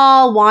 like we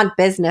all want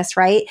business,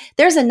 right?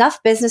 There's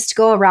enough business to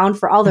go around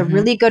for all the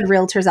really good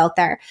realtors out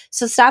there.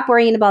 So stop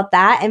worrying about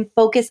that and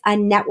focus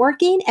on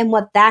networking and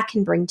what that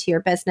can bring to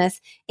your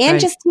business and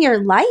just to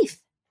your life.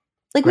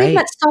 Like we've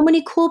met so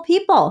many cool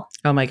people.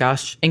 Oh my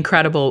gosh.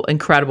 Incredible,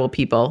 incredible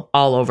people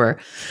all over.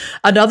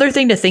 Another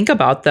thing to think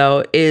about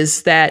though,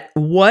 is that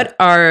what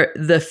are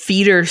the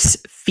feeder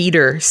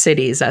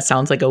cities? That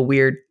sounds like a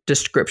weird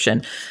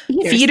description.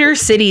 Feeder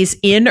cities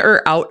in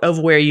or out of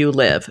where you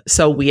live.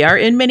 So we are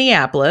in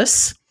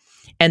Minneapolis,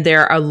 and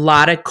there are a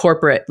lot of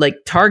corporate like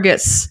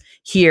Targets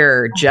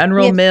here,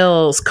 General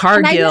Mills,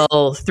 Cargill,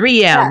 3M.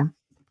 Yeah.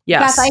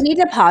 Yes. Beth, I need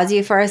to pause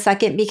you for a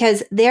second,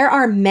 because there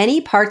are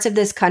many parts of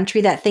this country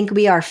that think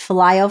we are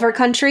flyover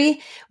country.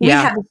 We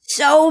have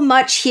so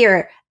much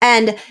here.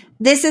 And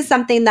this is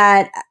something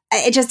that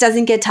it just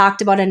doesn't get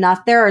talked about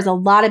enough. There is a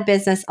lot of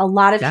business, a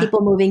lot of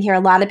people moving here, a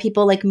lot of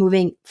people like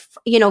moving,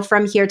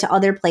 from here to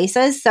other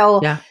places.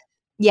 So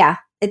yeah,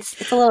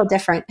 it's a little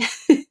different.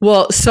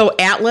 Well, so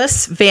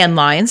Atlas Van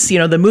Lines,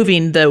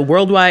 the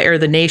worldwide or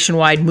the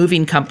nationwide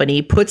moving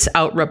company, puts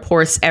out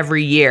reports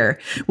every year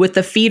with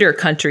the feeder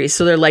countries.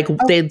 So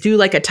they do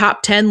like a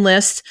top 10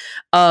 list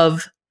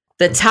of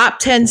the top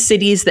 10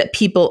 cities that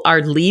people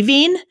are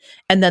leaving,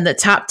 and then the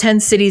top 10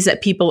 cities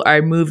that people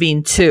are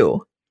moving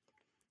to.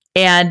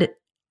 And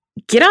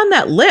get on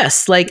that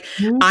list. Like,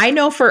 I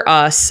know for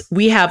us,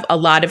 we have a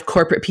lot of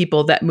corporate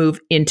people that move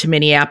into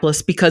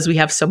Minneapolis because we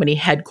have so many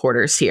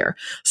headquarters here.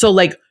 So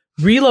like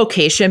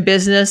relocation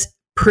business,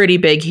 pretty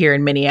big here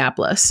in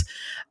Minneapolis.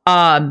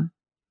 I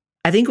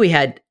think we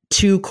had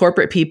 2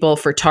 corporate people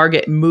for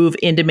Target move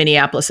into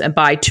Minneapolis and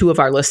buy 2 of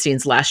our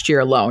listings last year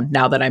alone,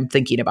 now that I'm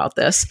thinking about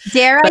this.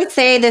 I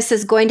say this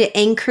is going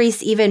to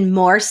increase even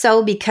more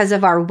so because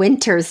of our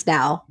winters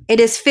now. It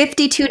is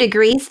 52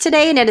 degrees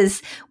today,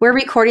 and we're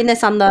recording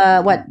this on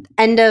the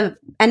end of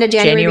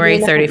January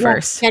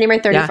 31st. January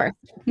 31st.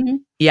 Yeah. Mm-hmm.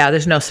 Yeah,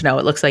 there's no snow.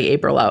 It looks like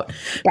April out.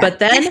 Yeah. But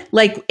then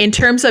like in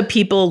terms of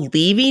people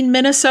leaving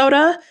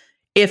Minnesota,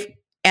 if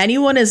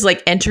anyone is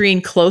like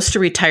entering close to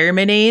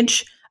retirement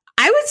age,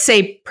 I would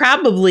say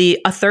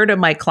probably a third of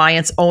my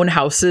clients own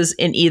houses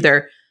in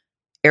either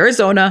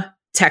Arizona,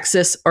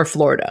 Texas, or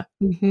Florida.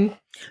 Mm-hmm.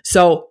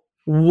 So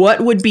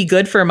what would be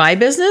good for my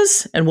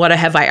business and what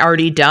have I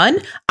already done?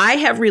 I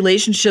have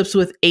relationships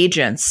with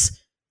agents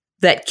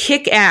that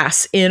kick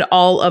ass in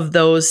all of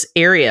those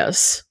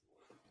areas.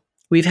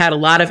 We've had a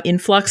lot of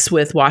influx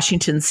with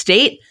Washington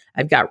State.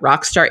 I've got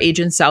rock star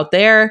agents out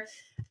there.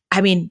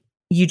 I mean,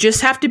 you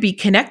just have to be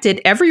connected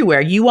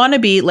everywhere. You want to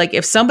be like,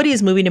 if somebody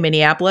is moving to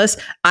Minneapolis,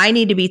 I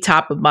need to be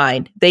top of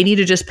mind. They need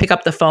to just pick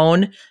up the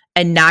phone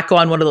and not go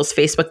on one of those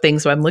Facebook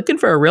things where I'm looking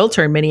for a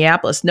realtor in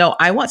Minneapolis. No,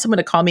 I want someone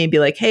to call me and be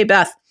like, hey,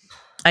 Beth,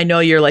 I know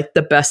you're like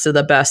the best of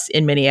the best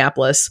in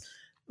Minneapolis.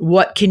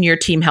 What can your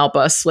team help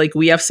us? Like,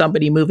 we have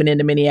somebody moving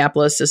into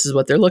Minneapolis. This is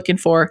what they're looking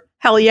for.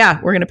 Hell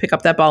yeah, we're going to pick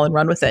up that ball and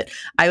run with it.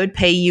 I would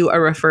pay you a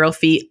referral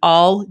fee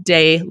all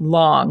day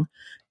long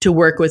to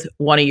work with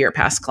one of your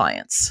past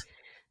clients.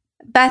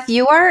 Beth,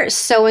 you are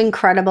so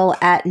incredible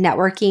at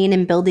networking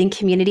and building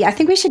community. I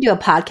think we should do a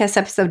podcast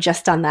episode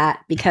just on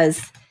that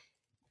because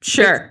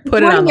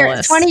put it on the list.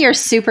 It's one of your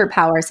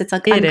superpowers. It's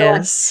like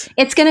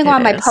it's going to go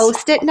on my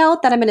Post-it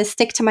note that I'm going to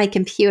stick to my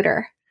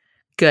computer.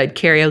 Good.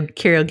 Carrie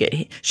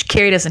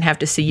doesn't have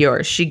to see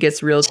yours. She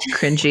gets real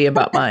cringy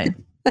about mine.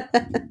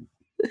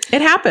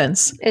 It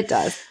happens. It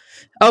does.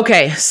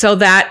 Okay. So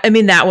that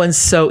one's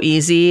so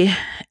easy.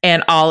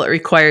 And all it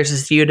requires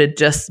is you to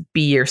just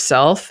be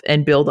yourself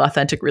and build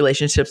authentic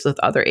relationships with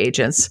other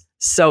agents.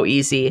 So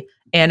easy.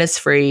 And it's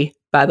free,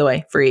 by the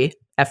way, free,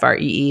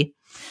 FREE.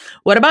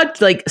 What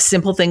about like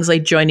simple things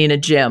like joining a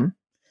gym?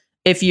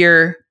 If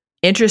you're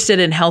interested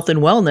in health and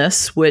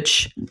wellness,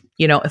 which,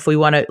 if we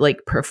want to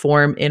like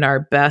perform in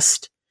our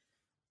best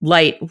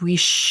light, we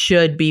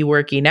should be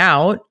working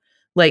out.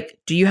 Like,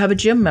 do you have a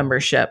gym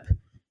membership?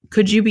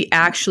 Could you be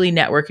actually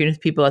networking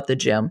with people at the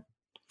gym?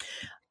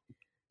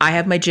 I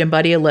have my gym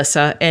buddy,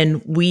 Alyssa,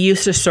 and we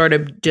used to sort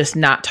of just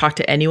not talk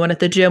to anyone at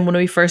the gym when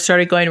we first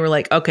started going. We're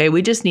like, okay,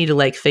 we just need to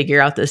like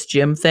figure out this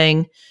gym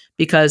thing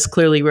because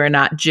clearly we're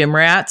not gym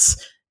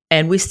rats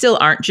and we still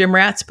aren't gym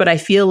rats, but I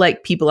feel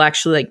like people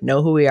actually like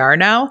know who we are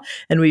now.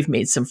 And we've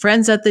made some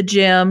friends at the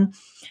gym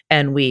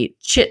and we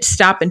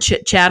stop and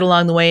chit chat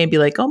along the way and be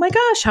like, oh my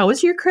gosh, how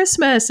was your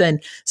Christmas?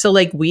 And so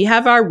like we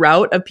have our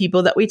route of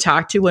people that we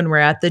talk to when we're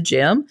at the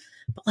gym.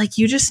 But like,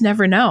 you just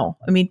never know.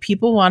 I mean,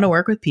 people want to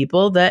work with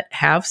people that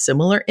have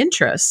similar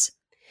interests.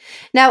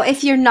 Now,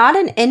 if you're not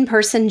an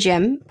in-person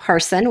gym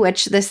person,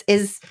 which this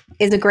is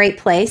a great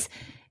place,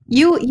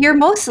 you're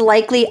most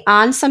likely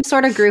on some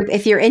sort of group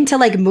if you're into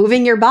like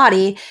moving your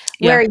body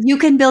where you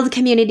can build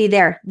community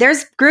there.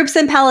 There's groups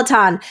in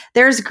Peloton.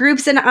 There's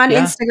groups on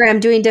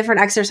Instagram doing different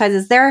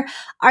exercises. There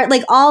are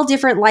like all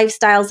different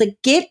lifestyles.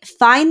 Like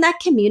find that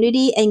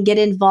community and get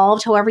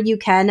involved however you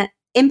can.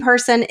 In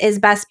person is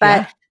best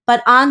bet. Yeah.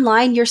 But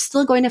online, you're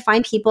still going to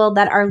find people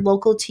that are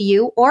local to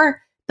you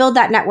or build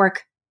that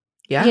network,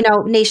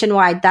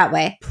 nationwide that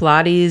way.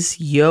 Pilates,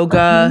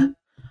 yoga,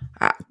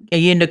 are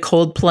you into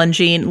cold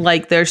plunging?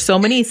 Like there's so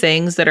many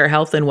things that are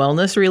health and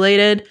wellness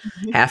related.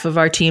 Mm-hmm. Half of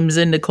our team's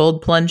into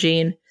cold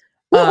plunging.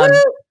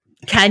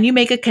 Can you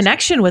make a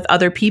connection with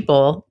other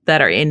people that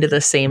are into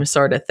the same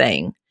sort of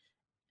thing?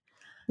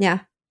 Yeah.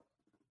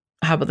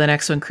 How about the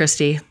next one,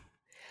 Christy?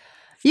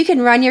 You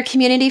can run your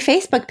community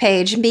Facebook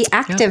page and be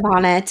active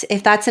on it.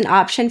 If that's an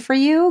option for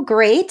you,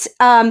 great.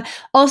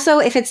 Also,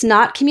 if it's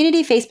not,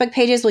 community Facebook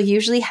pages will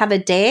usually have a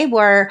day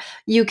where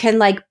you can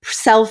like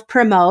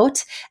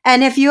self-promote.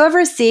 And if you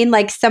ever seen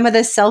like some of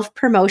the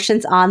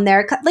self-promotions on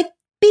there, like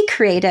be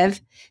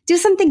creative, do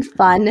something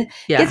fun,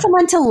 get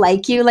someone to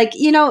like you, like,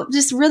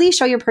 just really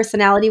show your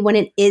personality when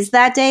it is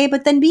that day,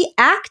 but then be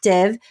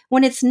active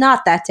when it's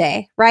not that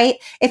day, right?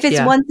 If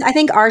it's once, I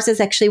think ours is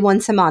actually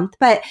once a month,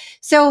 but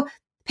so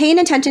paying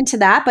attention to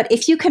that. But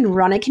if you can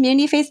run a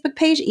community Facebook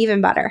page, even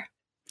better.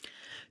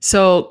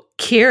 So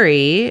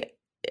Carrie,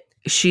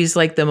 she's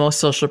like the most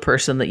social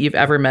person that you've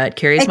ever met.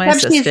 Carrie's my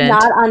Except assistant. she's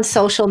not on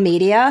social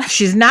media.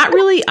 She's not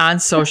really on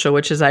social,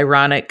 which is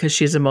ironic because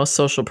she's the most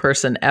social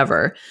person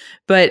ever.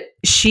 But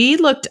she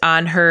looked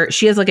on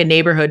she has like a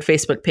neighborhood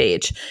Facebook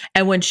page.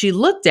 And when she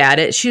looked at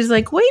it, she's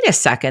like, wait a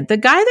second, the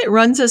guy that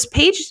runs this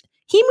page,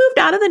 he moved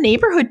out of the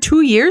neighborhood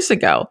 2 years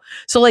ago.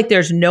 So like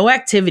there's no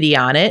activity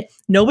on it.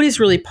 Nobody's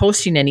really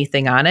posting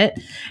anything on it.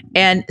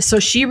 And so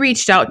she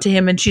reached out to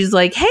him and she's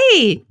like,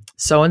 hey,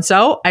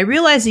 so-and-so, I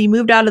realize that you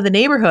moved out of the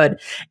neighborhood.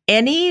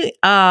 Any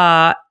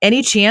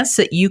chance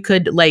that you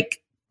could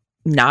like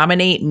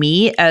nominate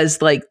me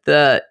as like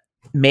the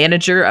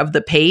manager of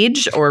the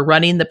page or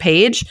running the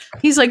page?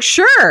 He's like,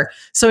 sure.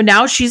 So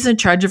now she's in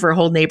charge of her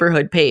whole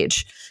neighborhood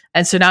page.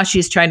 And so now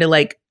she's trying to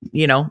like,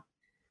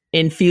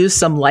 infuse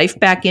some life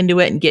back into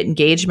it and get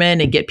engagement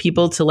and get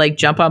people to like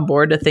jump on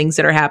board to things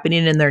that are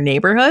happening in their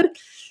neighborhood.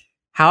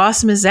 How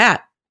awesome is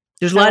that?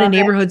 There's a lot of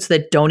neighborhoods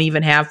that don't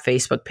even have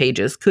Facebook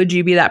pages. Could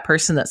you be that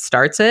person that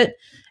starts it?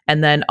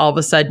 And then all of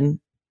a sudden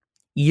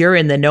you're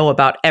in the know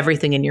about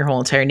everything in your whole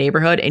entire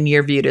neighborhood and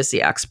you're viewed as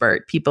the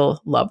expert.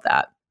 People love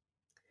that.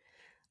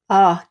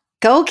 Oh,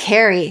 go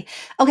Carrie.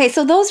 Okay,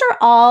 so those are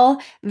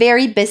all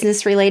very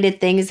business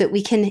related things that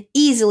we can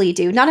easily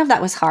do. None of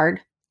that was hard.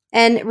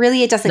 And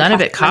really, it doesn't None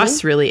cost of it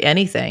costs really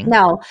anything.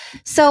 No.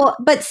 So,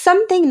 but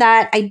something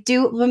that I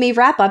do, when we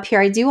wrap up here,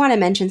 I do want to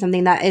mention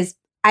something that is,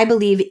 I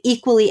believe,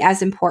 equally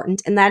as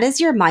important, and that is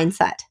your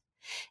mindset.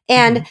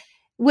 And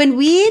when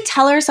we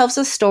tell ourselves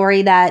a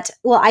story that,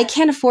 well, I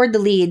can't afford the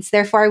leads,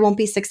 therefore I won't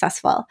be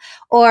successful,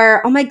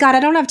 or, oh my God, I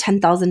don't have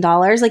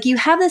 $10,000. Like you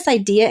have this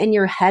idea in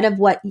your head of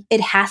what it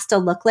has to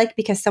look like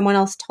because someone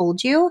else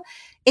told you,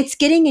 it's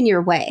getting in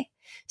your way.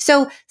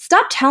 So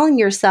stop telling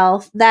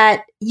yourself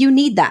that you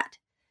need that.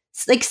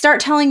 Like start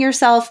telling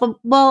yourself,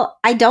 well,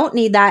 I don't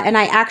need that. And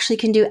I actually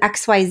can do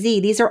X, Y, Z.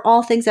 These are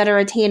all things that are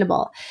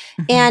attainable.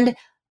 And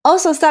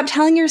also stop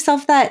telling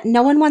yourself that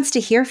no one wants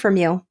to hear from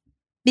you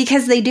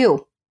because they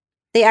do.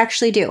 They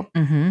actually do.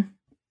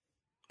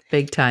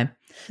 Big time.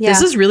 Yeah.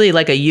 This is really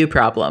like a you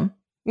problem.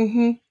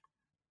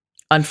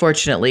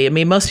 Unfortunately. I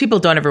mean, most people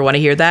don't ever want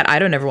to hear that. I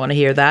don't ever want to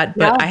hear that,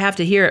 but I have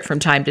to hear it from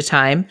time to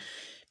time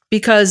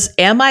because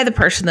am I the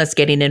person that's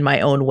getting in my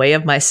own way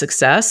of my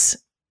success?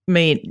 I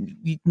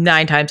mean,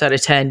 9 times out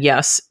of 10,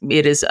 yes,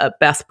 it is a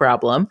Beth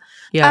problem.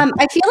 Yeah.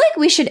 I feel like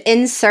we should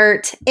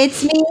insert,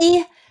 it's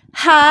me.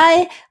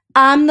 Hi,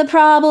 I'm the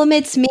problem.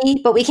 It's me.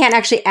 But we can't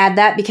actually add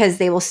that because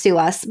they will sue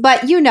us.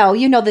 But you know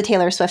the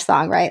Taylor Swift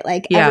song, right?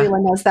 Like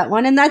everyone knows that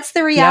one. And that's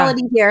the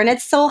reality here. And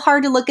it's so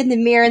hard to look in the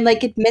mirror and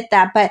like admit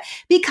that. But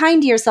be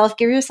kind to yourself,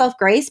 give yourself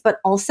grace. But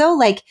also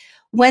like,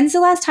 when's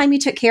the last time you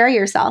took care of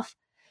yourself?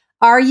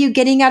 Are you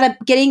getting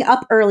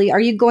up early? Are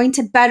you going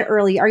to bed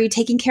early? Are you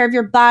taking care of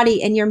your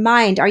body and your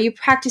mind? Are you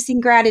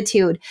practicing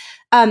gratitude?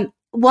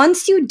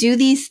 Once you do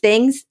these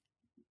things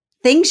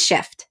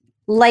shift,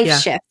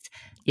 life shifts.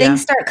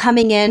 Things start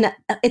coming in.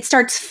 It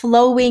starts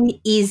flowing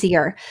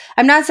easier.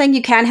 I'm not saying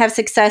you can't have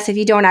success if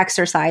you don't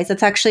exercise.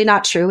 That's actually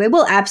not true. It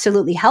will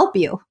absolutely help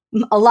you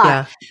a lot.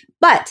 Yeah.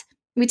 But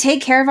we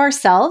take care of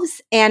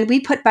ourselves and we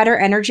put better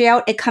energy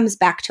out. It comes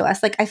back to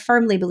us. Like I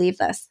firmly believe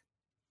this.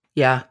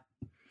 Yeah.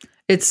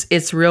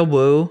 It's real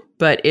woo,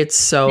 but it's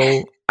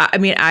so, I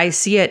mean, I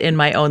see it in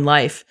my own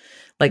life.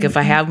 Like if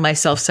I have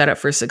myself set up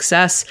for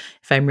success,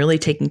 if I'm really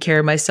taking care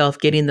of myself,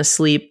 getting the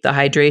sleep, the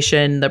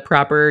hydration, the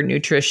proper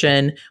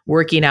nutrition,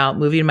 working out,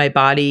 moving my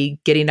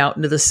body, getting out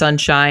into the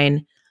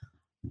sunshine,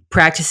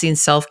 practicing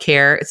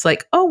self-care, it's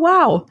like, oh,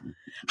 wow,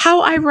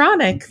 how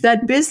ironic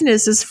that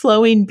business is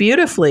flowing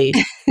beautifully.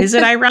 Is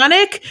it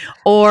ironic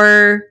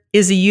or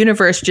is the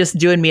universe just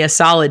doing me a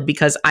solid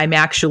because I'm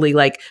actually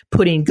like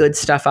putting good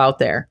stuff out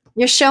there?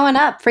 You're showing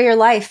up for your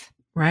life.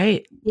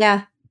 Right.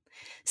 Yeah.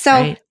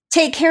 So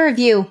take care of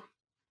you.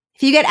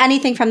 If you get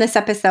anything from this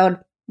episode,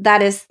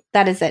 that is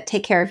it.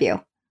 Take care of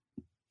you.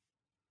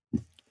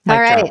 All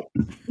right.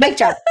 Mic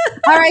drop.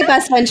 All right,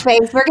 Best Bench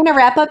Ways. We're going to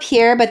wrap up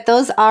here, but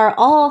those are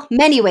all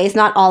many ways,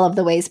 not all of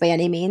the ways by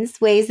any means,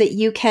 ways that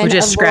you can We're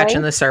just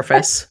scratching the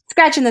surface.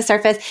 Scratching the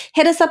surface.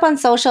 Hit us up on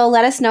social.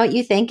 Let us know what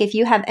you think. If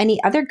you have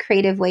any other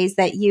creative ways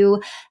that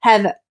you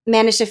have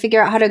managed to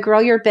figure out how to grow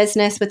your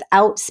business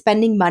without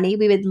spending money,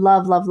 we would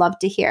love, love, love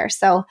to hear.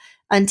 So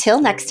until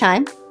next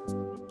time,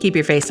 keep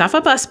your face off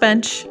a bus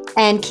bench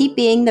and keep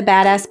being the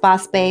badass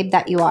boss babe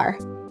that you are.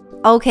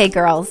 Okay,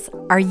 girls,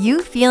 are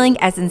you feeling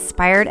as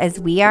inspired as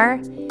we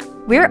are?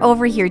 We're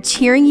over here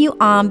cheering you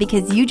on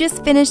because you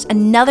just finished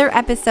another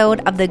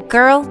episode of the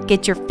Girl,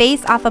 Get Your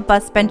Face Off a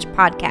Bus Bench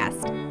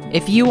podcast.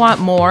 If you want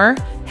more,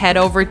 head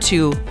over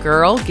to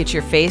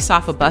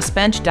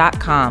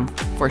girlgetyourfaceoffabusbench.com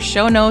for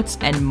show notes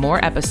and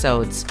more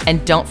episodes.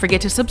 And don't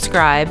forget to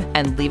subscribe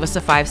and leave us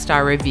a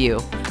 5-star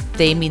review.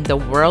 They mean the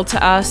world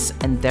to us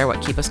and they're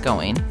what keep us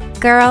going.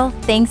 Girl,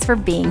 thanks for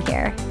being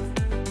here.